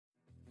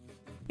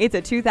It's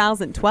a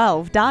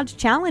 2012 Dodge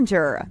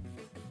Challenger.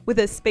 With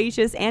a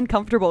spacious and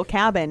comfortable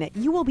cabin,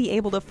 you will be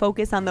able to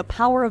focus on the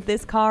power of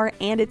this car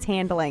and its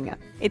handling.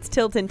 Its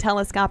tilt and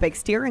telescopic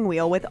steering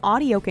wheel with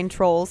audio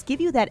controls give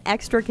you that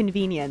extra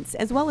convenience,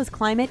 as well as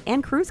climate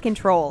and cruise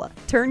control.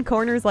 Turn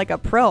corners like a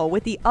pro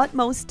with the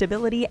utmost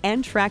stability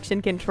and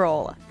traction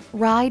control.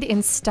 Ride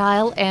in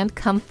style and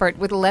comfort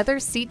with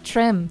leather seat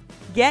trim.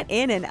 Get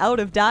in and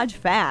out of Dodge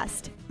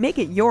fast. Make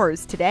it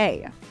yours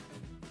today.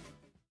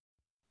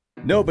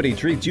 Nobody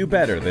treats you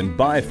better than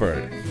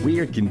Byford. We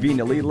are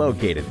conveniently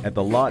located at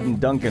the Lawton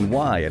Duncan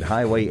Y at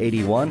Highway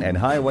 81 and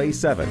Highway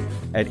 7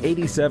 at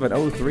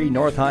 8703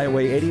 North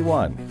Highway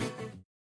 81.